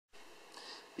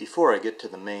Before I get to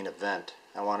the main event,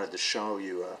 I wanted to show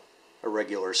you a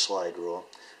regular slide rule.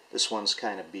 This one's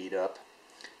kind of beat up.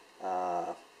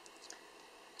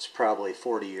 It's probably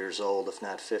 40 years old, if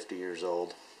not 50 years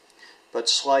old. But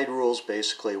slide rules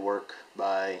basically work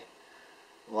by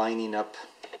lining up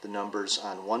the numbers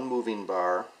on one moving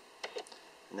bar,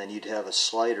 and then you'd have a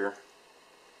slider,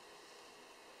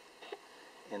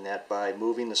 and that by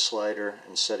moving the slider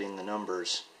and setting the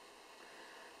numbers,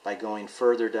 by going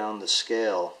further down the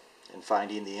scale and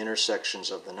finding the intersections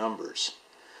of the numbers,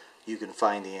 you can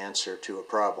find the answer to a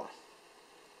problem.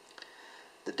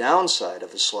 The downside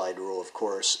of a slide rule, of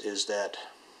course, is that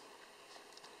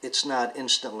it's not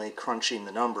instantly crunching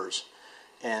the numbers,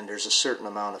 and there's a certain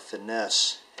amount of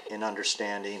finesse in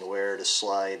understanding where to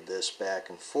slide this back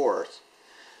and forth.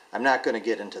 I'm not going to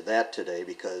get into that today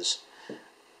because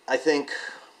I think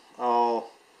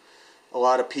a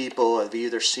lot of people have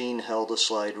either held a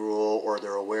slide rule or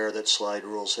they're aware that slide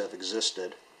rules have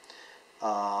existed.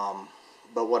 But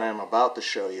what I'm about to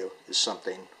show you is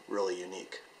something really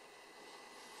unique.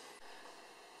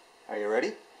 Are you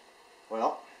ready?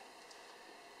 Well,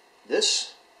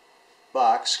 this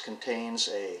box contains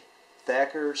a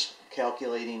Thacher's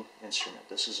Calculating Instrument.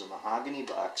 This is a mahogany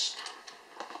box.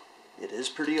 It is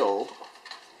pretty old.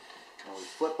 And we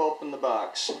flip open the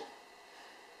box,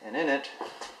 and in it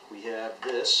we have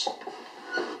this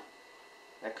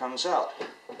that comes out.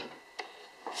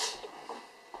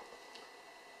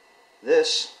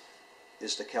 This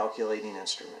is the calculating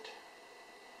instrument.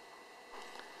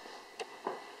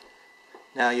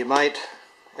 Now you might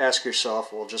ask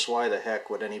yourself, well, just why the heck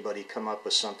would anybody come up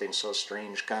with something so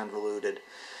strange, convoluted,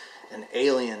 and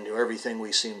alien to everything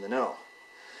we seem to know?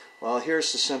 Well,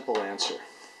 here's the simple answer.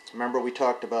 Remember we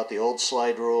talked about the old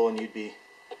slide rule and you'd be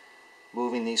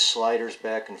moving these sliders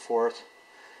back and forth?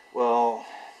 Well,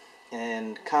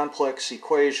 in complex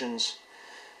equations,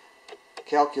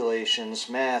 calculations,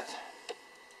 math,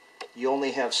 you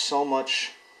only have so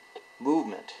much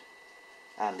movement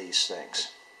on these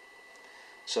things.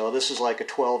 So this is like a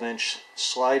 12-inch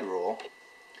slide rule.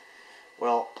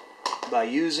 Well, by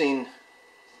using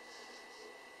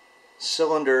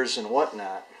cylinders and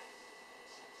whatnot,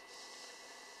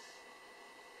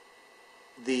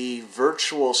 the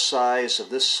virtual size of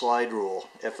this slide rule,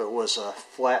 if it was a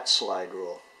flat slide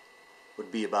rule,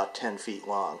 would be about 10 feet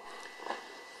long.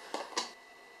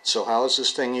 So how is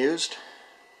this thing used?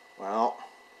 Well,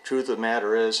 truth of the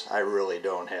matter is, I really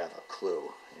don't have a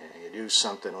clue. You do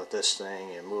something with this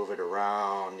thing, you move it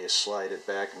around, you slide it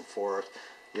back and forth,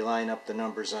 you line up the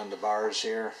numbers on the bars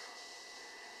here,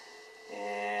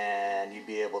 and you'd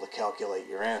be able to calculate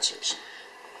your answers.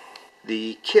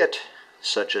 The kit,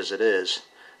 such as it is,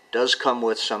 does come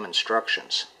with some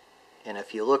instructions. And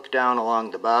if you look down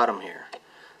along the bottom here,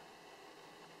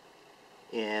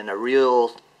 in a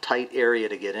real tight area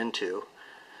to get into,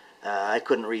 I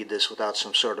couldn't read this without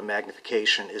some sort of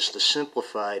magnification, is the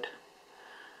simplified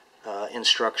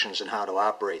instructions on how to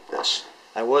operate this.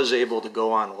 I was able to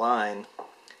go online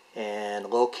and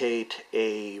locate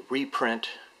a reprint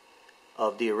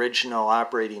of the original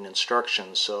operating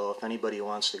instructions, so if anybody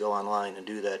wants to go online and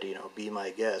do that, be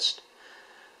my guest.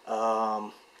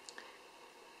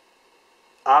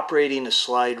 Operating a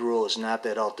slide rule is not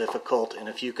that all difficult, and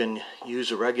if you can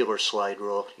use a regular slide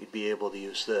rule, you'd be able to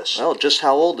use this. Well, just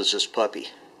how old is this puppy?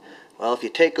 Well, if you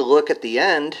take a look at the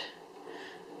end,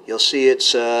 you'll see it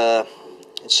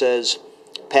says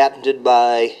patented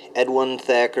by Edwin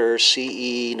Thacher,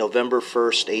 CE, November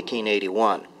 1st,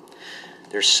 1881.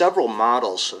 There's several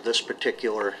models of this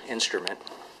particular instrument.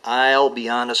 I'll be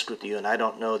honest with you, and I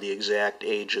don't know the exact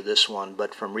age of this one,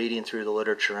 but from reading through the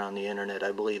literature on the internet,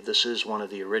 I believe this is one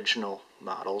of the original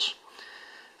models.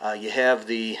 You have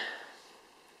the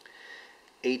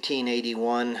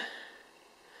 1881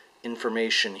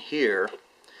 information here,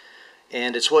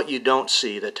 and it's what you don't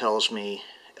see that tells me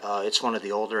it's one of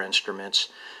the older instruments.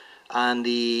 On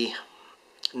the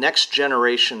next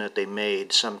generation that they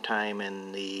made sometime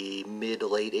in the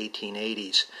mid-late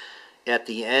 1880s, at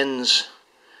the ends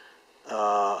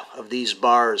of these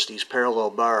bars, these parallel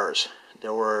bars,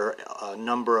 there were a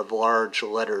number of large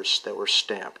letters that were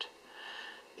stamped,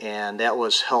 and that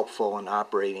was helpful in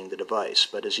operating the device.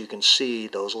 But as you can see,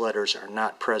 those letters are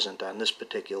not present on this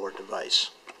particular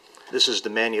device. This is the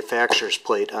manufacturer's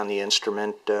plate on the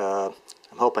instrument. I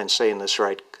hope I'm saying this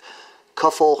right.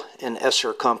 Kuffel and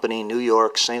Esser Company, New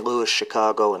York, St. Louis,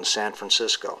 Chicago, and San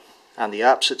Francisco. On the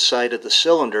opposite side of the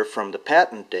cylinder from the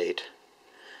patent date,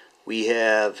 we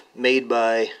have made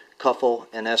by Kuffel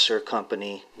and Esser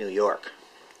Company, New York.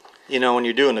 You know, when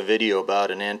you're doing a video about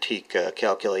an antique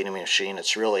calculating machine,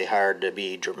 it's really hard to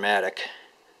be dramatic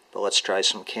But let's try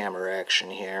some camera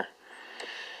action here.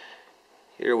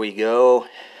 Here we go.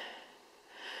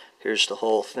 Here's the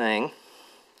whole thing.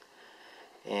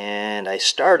 And I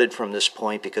started from this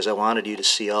point because I wanted you to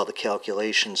see all the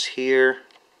calculations here.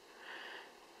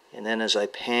 And then as I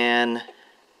pan,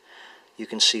 you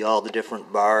can see all the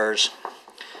different bars.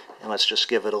 And let's just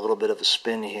give it a little bit of a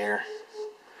spin here.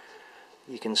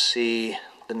 You can see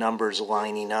the numbers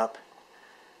lining up.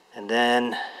 And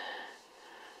then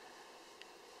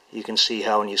you can see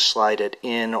how when you slide it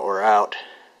in or out,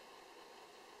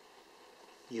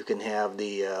 you can have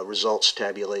the results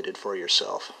tabulated for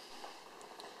yourself.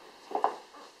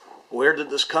 Where did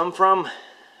this come from?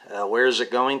 Where is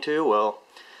it going to? Well,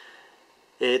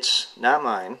 it's not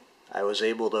mine. I was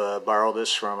able to borrow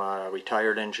this from a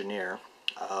retired engineer.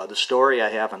 The story I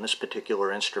have on this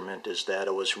particular instrument is that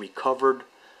it was recovered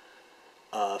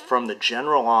from the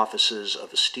general offices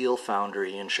of a steel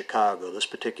foundry in Chicago. This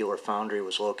particular foundry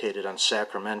was located on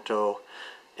Sacramento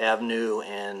Avenue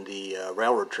and the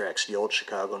railroad tracks, the old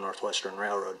Chicago Northwestern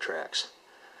Railroad tracks.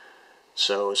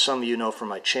 So some of you know from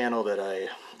my channel that I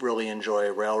really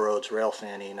enjoy railroads, rail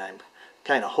fanning. I'm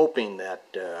kind of hoping that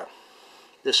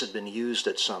this had been used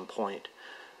at some point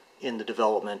in the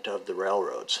development of the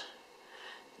railroads.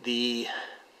 The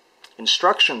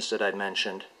instructions that I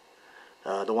mentioned,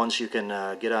 the ones you can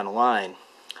get online,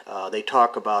 they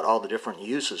talk about all the different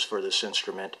uses for this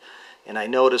instrument. And I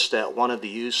noticed that one of the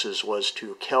uses was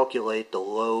to calculate the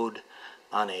load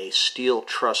on a steel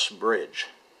truss bridge.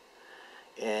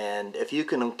 And if you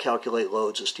can calculate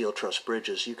loads of steel truss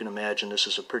bridges, you can imagine this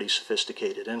is a pretty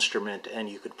sophisticated instrument, and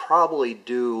you could probably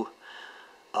do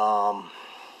a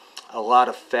lot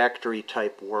of factory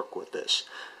type work with this.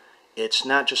 It's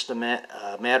not just a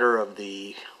matter of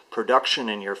the production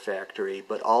in your factory,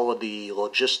 but all of the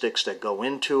logistics that go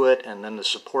into it, and then the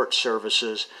support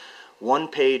services. One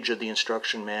page of the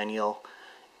instruction manual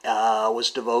was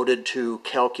devoted to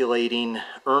calculating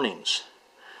earnings.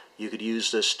 You could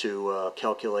use this to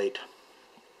calculate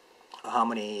how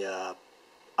many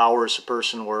hours a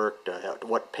person worked, at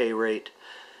what pay rate,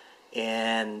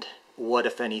 and what,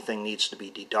 if anything, needs to be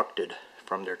deducted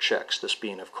from their checks. This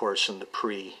being, of course, in the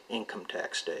pre-income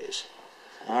tax days.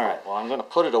 Alright, well, I'm going to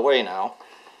put it away now.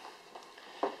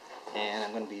 And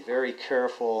I'm going to be very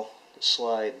careful to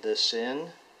slide this in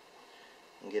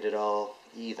and get it all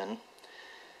even.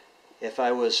 If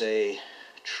I was a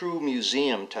true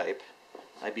museum type,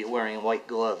 I'd be wearing white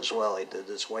gloves. Well, I did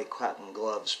this white cotton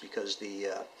gloves because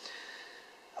the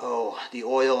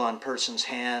oil on person's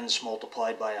hands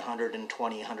multiplied by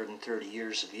 120, 130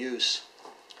 years of use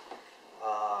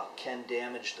can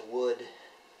damage the wood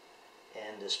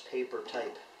and this paper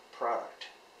type product.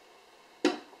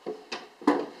 And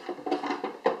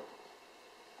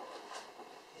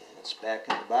it's back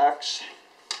in the box.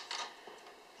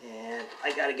 And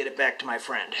I gotta get it back to my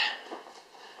friend.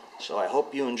 So I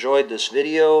hope you enjoyed this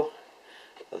video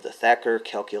of the Thacher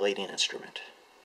Calculating Instrument.